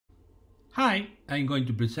Hi, I'm going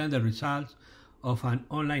to present the results of an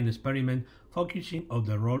online experiment focusing on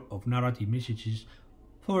the role of narrative messages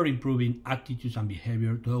for improving attitudes and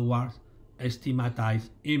behavior towards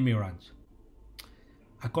stigmatized immigrants.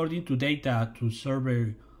 According to data to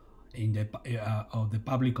survey of the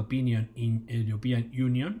public opinion in the European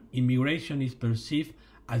Union, immigration is perceived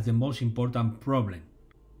as the most important problem.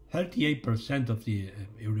 38% of the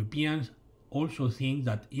Europeans also think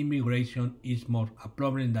that immigration is more a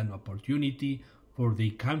problem than opportunity for the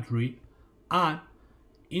country, and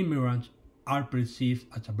immigrants are perceived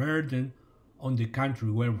as a burden on the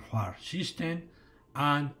country welfare system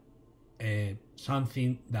and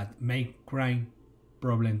something that makes crime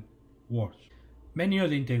problem worse. Many of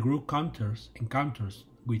the intergroup encounters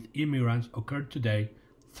with immigrants occur today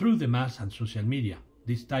through the mass and social media.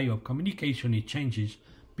 This type of communication exchanges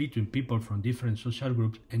between people from different social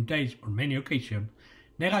groups entails, on many occasions,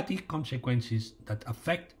 negative consequences that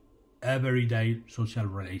affect everyday social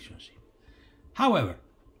relationships. However,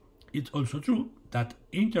 it's also true that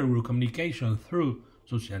intergroup communication through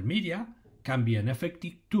social media can be an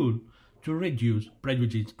effective tool to reduce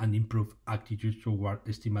prejudice and improve attitudes toward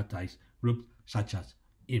stigmatized groups such as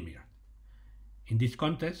immigrants. In this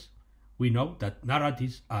context, we know that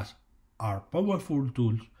narratives are powerful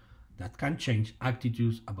tools that can change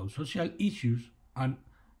attitudes about social issues and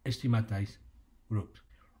stigmatized groups.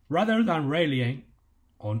 Rather than relying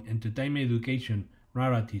on entertainment education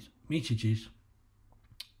narrative messages,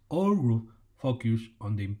 all groups focus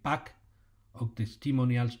on the impact of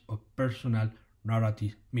testimonials of personal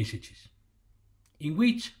narrative messages, in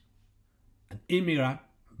which an immigrant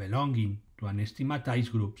belonging to an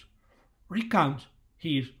stigmatized group recounts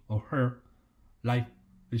his or her life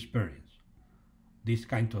experience. This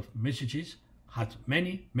kind of messages has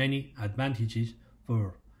many advantages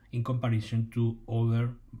in comparison to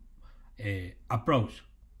other approach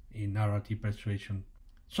in narrative persuasion.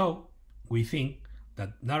 So we think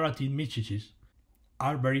that narrative messages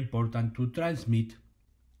are very important to transmit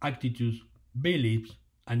attitudes, beliefs,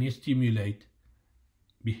 and stimulate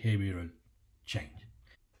behavioral change.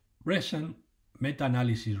 Recent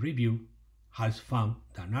meta-analysis review has found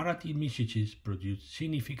that narrative messages produce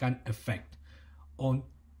significant effect on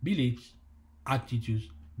beliefs, attitudes,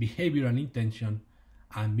 behavioral intention,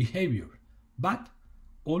 and behavior, but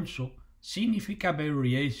also significant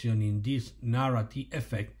variation in this narrative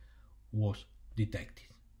effect was detected.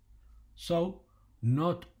 So,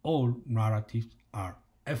 not all narratives are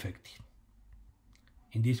effective.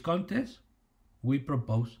 In this context, we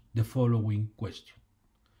propose the following question.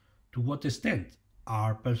 To what extent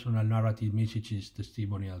are personal narrative messages,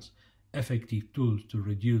 testimonials, effective tools to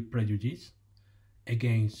reduce prejudice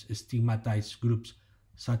against stigmatized groups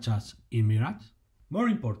such as immigrants? More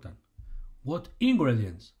important, what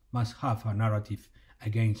ingredients must have a narrative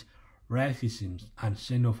against racism and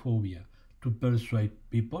xenophobia to persuade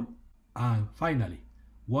people? And finally,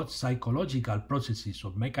 what psychological processes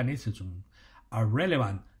or mechanisms are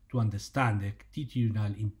relevant to understand the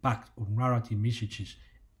attitudinal impact of narrative messages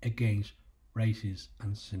against racism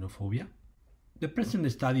and xenophobia? The present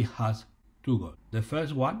study has two goals. The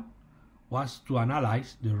first one was to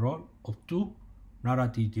analyze the role of two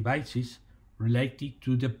narrative devices related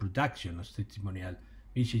to the production of testimonial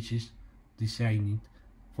messages designed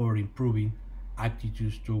for improving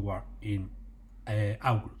attitudes toward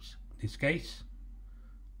outgroups. In this case,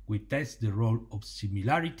 we test the role of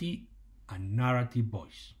similarity and narrative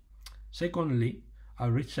voice. Secondly,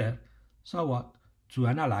 our research sought to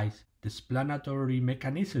analyze the explanatory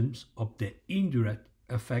mechanisms of the indirect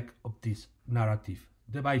effect of these narrative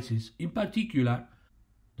devices, in particular,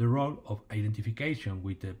 the role of identification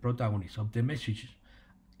with the protagonist of the messages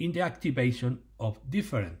in the activation of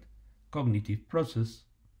different cognitive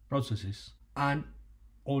processes, and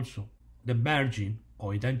also the merging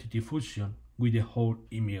or identity fusion with the whole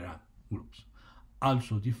immigrant groups,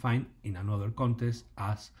 also defined in another context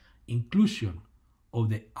as inclusion of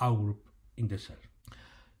the outgroup in the self.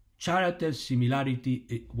 Character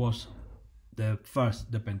similarity was the first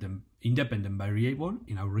independent variable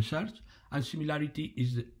in our research, and similarity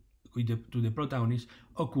is to the protagonist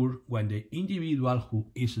occurs when the individual who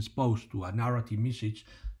is exposed to a narrative message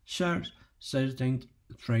shares certain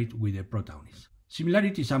traits with the protagonist.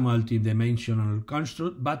 Similarity is a multidimensional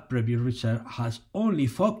construct, but previous research has only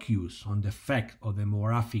focused on the effect of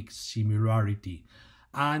demographic similarity,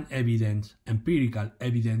 and empirical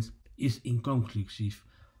evidence is inconclusive.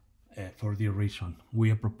 For this reason,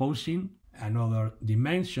 we are proposing another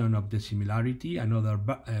dimension of the similarity,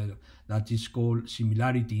 that is called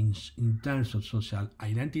similarity in terms of social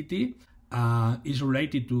identity, is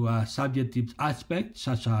related to a subjective aspect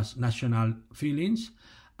such as national feelings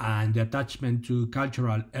and the attachment to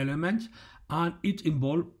cultural elements, and it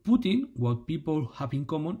involves putting what people have in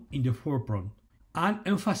common in the forefront and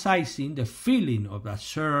emphasizing the feeling of a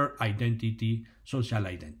shared identity, social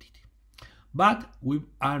identity. But we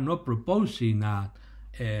are not proposing a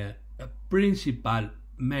principal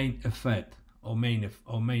main effect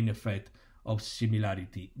of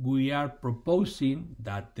similarity. We are proposing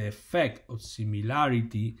that the effect of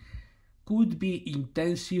similarity could be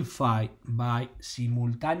intensified by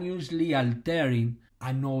simultaneously altering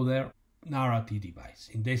another narrative device.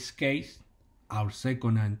 In this case, our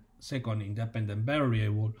second independent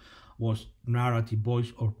variable was narrative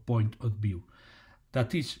voice or point of view,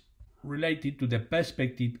 that is related to the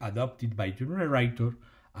perspective adopted by the narrator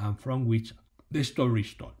and from which the story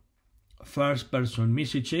is told. First-person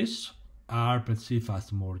messages are perceived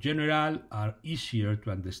as more general, are easier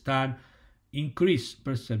to understand, increase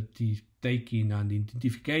perceptive taking and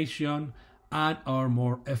identification, and are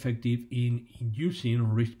more effective in inducing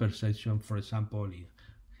risk perception, for example, in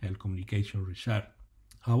health communication research.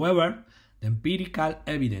 However, the empirical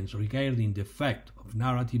evidence regarding the effect of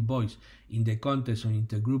narrative voice in the context of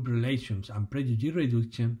intergroup relations and prejudice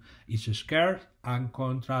reduction is scarce and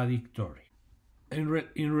contradictory.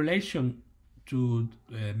 In relation to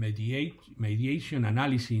mediation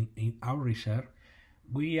analysis in our research,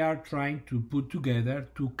 we are trying to put together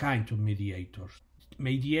two kinds of mediators.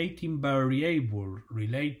 Mediating variable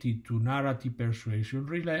related to narrative persuasion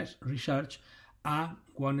research and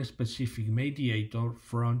one specific mediator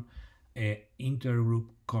from intergroup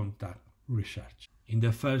contact research. In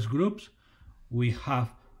the first groups, we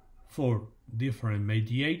have 4 different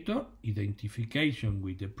mediators: identification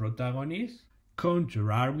with the protagonist,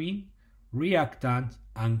 counter-arguing, reactance,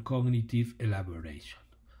 and cognitive elaboration.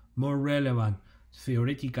 More relevant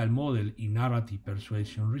theoretical models in narrative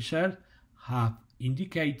persuasion research have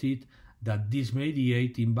indicated that these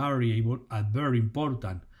mediating variables are very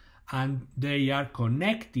important, and they are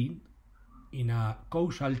connecting in a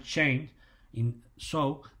causal chain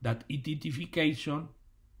so that identification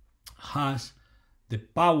has the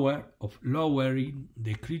power of lowering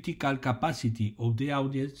the critical capacity of the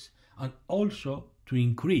audience and also to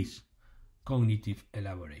increase cognitive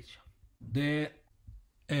elaboration. The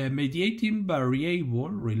mediating variable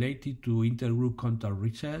related to intergroup contact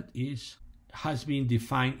research has been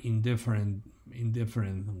defined in different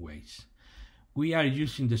ways. We are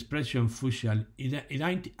using the expression functional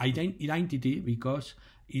identity because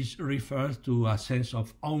it refers to a sense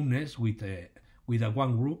of ownness with a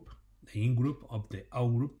one group, the in-group of the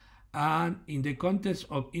out-group, and in the context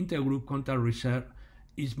of intergroup contact research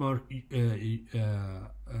is more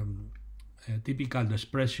typical the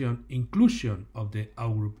expression inclusion of the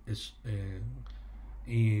out-group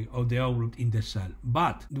in the cell.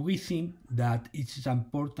 But we think that it's an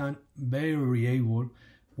important variable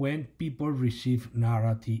when people receive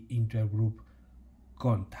narrative intergroup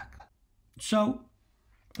contact. So,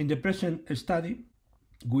 in the present study,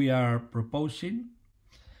 we are proposing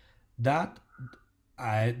that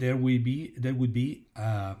there would be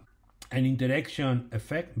an interaction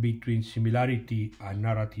effect between similarity and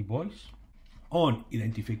narrative voice on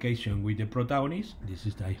identification with the protagonist. This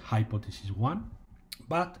is the hypothesis 1.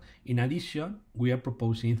 But in addition, we are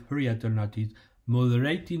proposing 3 alternative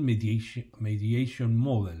moderating mediation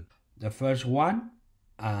model. The first one,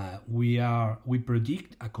 we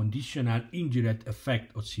predict a conditional indirect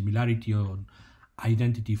effect of similarity on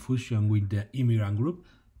identity fusion with the immigrant group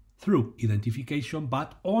through identification,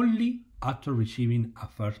 but only after receiving a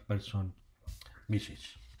first-person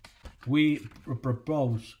message. We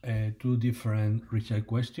propose 2 different research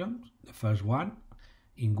questions. The first one,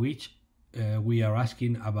 in which we are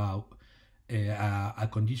asking about a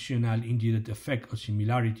conditional indirect effect of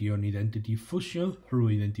similarity on identity fusion through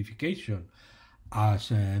identification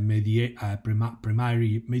as a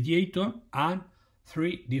primary mediator, and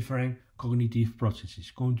 3 different cognitive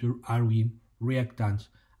processes: counter-arguing, reactance,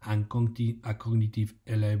 and cognitive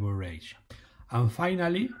elaboration. And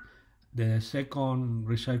finally, the second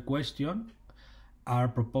research question are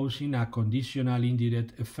proposing a conditional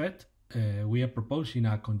indirect effect. We are proposing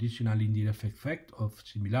a conditional indirect effect of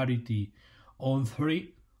similarity on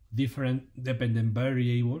 3 different dependent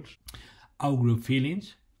variables: out-group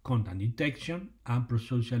feelings, contact detection, and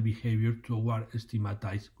prosocial behavior toward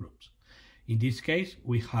stigmatized groups. In this case,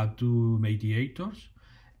 we have 2 mediators: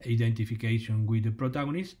 identification with the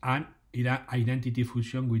protagonist and identity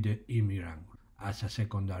fusion with the immigrant as a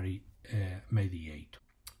secondary mediator.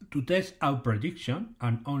 To test our prediction,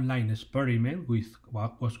 an online experiment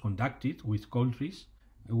was conducted with countries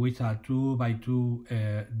with a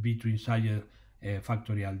 2x2 between-sided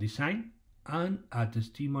factorial design and a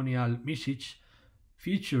testimonial message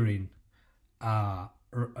featuring a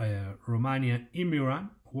Romanian immigrant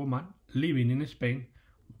woman living in Spain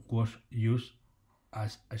was used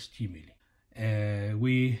as a stimuli.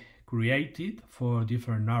 We created 4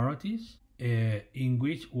 different narratives in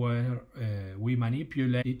which we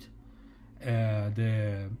manipulated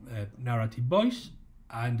the narrative voice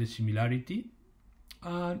and the similarity,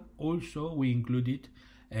 and also we included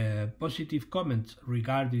positive comments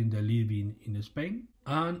regarding the living in Spain,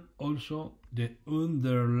 and also the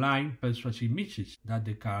underlying persuasive message that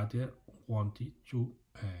the character wanted to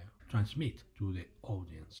transmit to the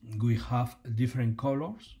audience. We have different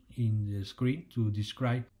colors in the screen to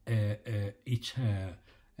describe each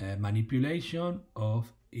manipulation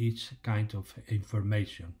of each kind of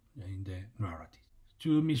information in the narrative.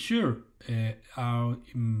 To measure our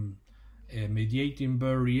mediating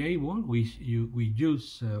variable, we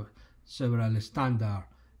use several standard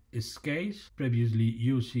scales previously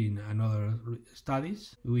used in another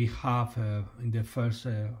studies. We have in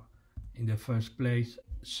the first place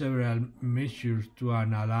several measures to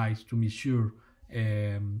analyze, to measure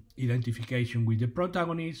identification with the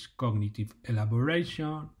protagonist, cognitive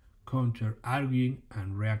elaboration, counter-arguing,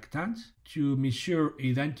 and reactance. To measure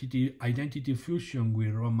identity fusion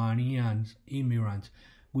with Romanian immigrants,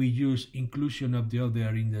 we use inclusion of the other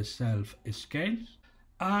in the self scales.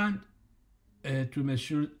 And to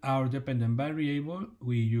measure our dependent variable,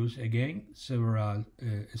 we use again several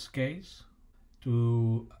scales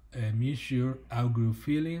to measure outgroup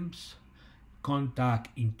feelings, contact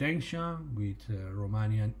intention with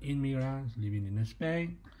Romanian immigrants living in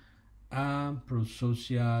Spain, and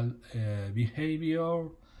prosocial behavior,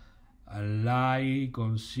 like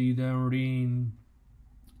considering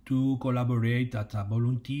to collaborate as a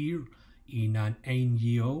volunteer in an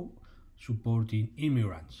NGO supporting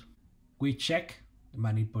immigrants. We check the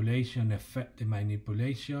manipulation effect, the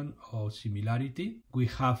manipulation of similarity. We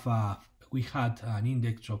had an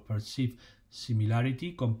index of perceived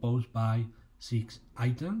similarity composed by 6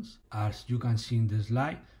 items. As you can see in the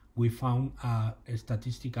slide, we found a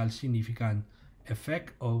statistical significant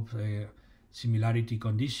effect of similarity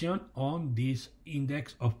condition on this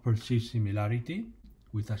index of perceived similarity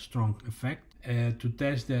with a strong effect. To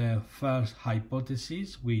test the first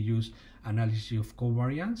hypothesis, we use analysis of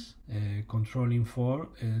covariance, controlling for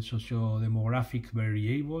socio-demographic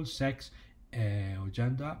variables, sex or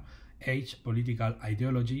gender, age, political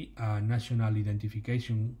ideology, and national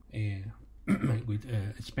identification with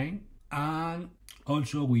Spain. And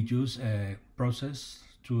also we use a process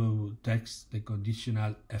to test the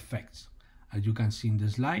conditional effects. As you can see in the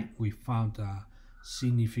slide, we found a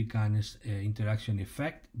significant interaction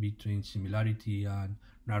effect between similarity and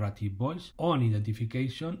narrative voice on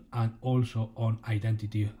identification and also on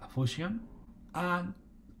identity fusion. And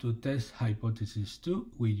to test hypothesis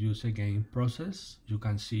 2, we use again process. You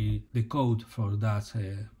can see the code for that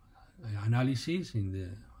analysis in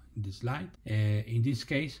the slide. In this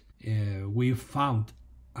case, we found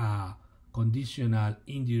a conditional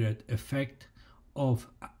indirect effect of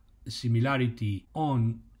similarity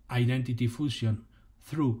on identity fusion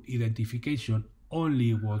through identification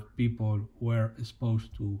only when people were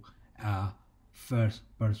exposed to a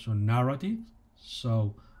first-person narrative.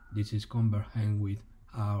 So this is convergent with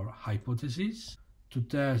our hypothesis. To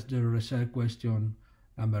test the research question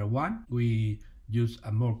number 1, we used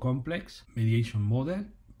a more complex mediation model.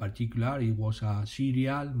 In particular, it was a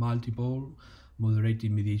serial, multiple,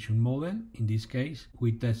 moderated mediation model. In this case,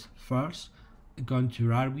 we test first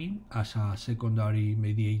counter-arguing as a secondary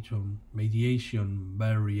mediation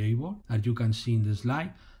variable. As you can see in the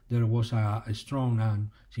slide, there was a strong and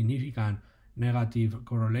significant negative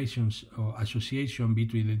correlations or association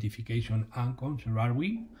between identification and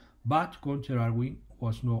counter-arguing, but counter-arguing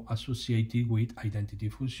was not associated with identity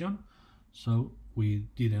fusion, so we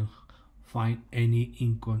didn't find any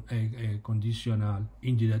conditional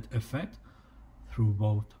indirect effect through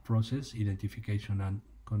both process, identification and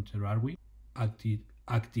counter-arguing,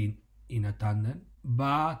 acting in a tandem.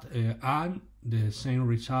 But and the same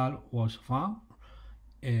result was found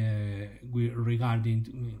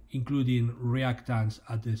regarding including reactants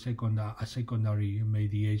at the secondary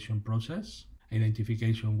mediation process.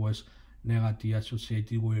 Identification was negatively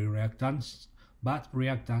associated with reactants, but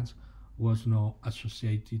reactants was not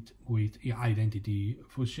associated with identity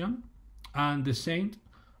fusion. And the same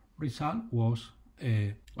result was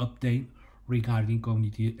obtained regarding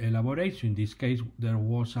cognitive elaboration. In this case, there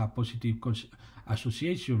was a positive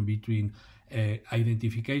association between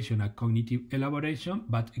identification and cognitive elaboration,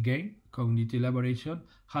 but again, cognitive elaboration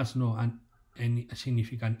has no any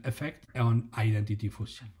significant effect on identity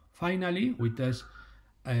fusion. Finally, we test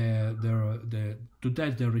to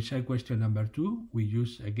test the result question number 2, we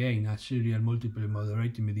use again a serial multiple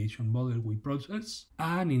moderating mediation model with process,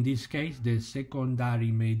 and in this case the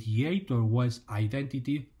secondary mediator was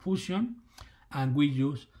identity fusion, and we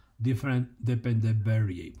use different dependent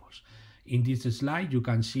variables. In this slide you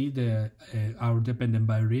can see our dependent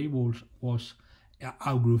variables was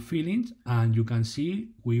outgroup feelings, and you can see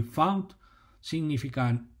we found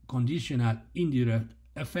significant conditional indirect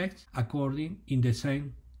effects according in the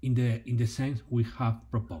sense we have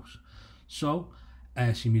proposed. So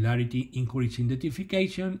similarity increase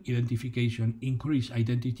identification increase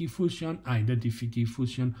identity fusion, identity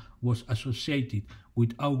fusion was associated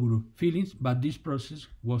with outgroup feelings, but this process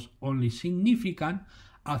was only significant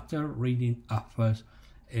after reading a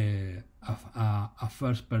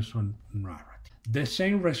first person narrative. The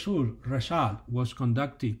same result was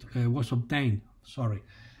obtained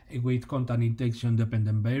with content intention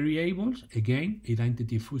dependent variables. Again,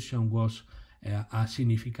 identity fusion was a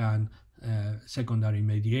significant secondary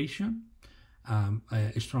mediation,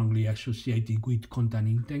 strongly associated with content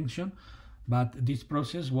intention, but this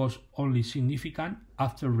process was only significant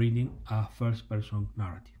after reading a first person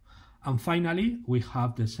narrative. And finally, we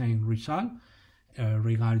have the same result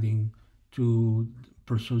regarding to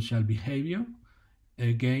prosocial behavior.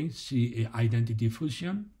 Again, identity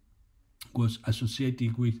fusion was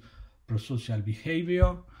associated with prosocial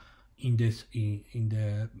behavior in the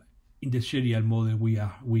serial model we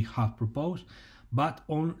have proposed, but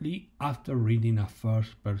only after reading a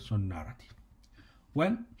first-person narrative.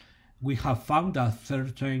 Well, we have found that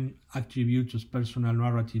certain attributes of personal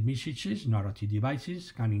narrative messages, narrative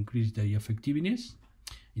devices, can increase their effectiveness.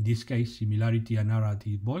 In this case, similarity and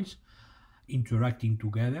narrative voice interacting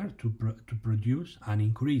together to produce an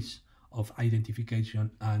increase of identification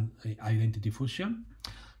and identity fusion.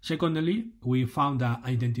 Secondly, we found that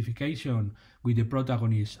identification with the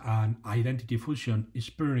protagonist and identity fusion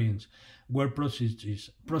experience were processes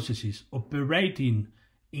operating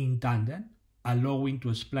in tandem, allowing to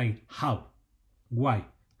explain how, why,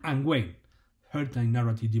 and when certain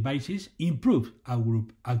narrative devices improved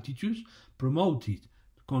outgroup attitudes, promoted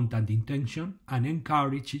content intention, and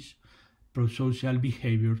encourages prosocial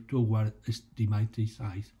behavior toward a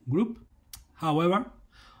stigmatized group. However,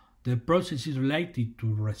 the processes related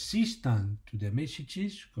to resistance to the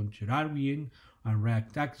messages, counter-arguing and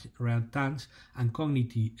reactance, and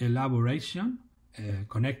cognitive elaboration,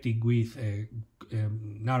 connected with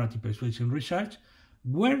narrative persuasion research,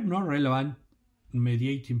 were not relevant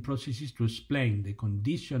mediating processes to explain the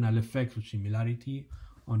conditional effects of similarity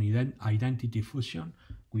on identity fusion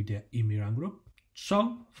with the immigrant group.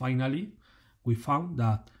 So, finally, we found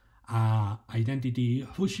that identity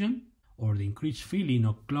fusion, or the increased feeling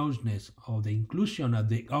of closeness or the inclusion of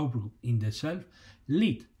the outgroup in the self,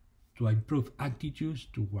 lead to improved attitudes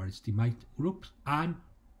towards stigmatized groups and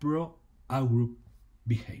pro-outgroup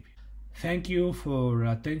behavior. Thank you for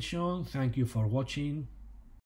attention. Thank you for watching.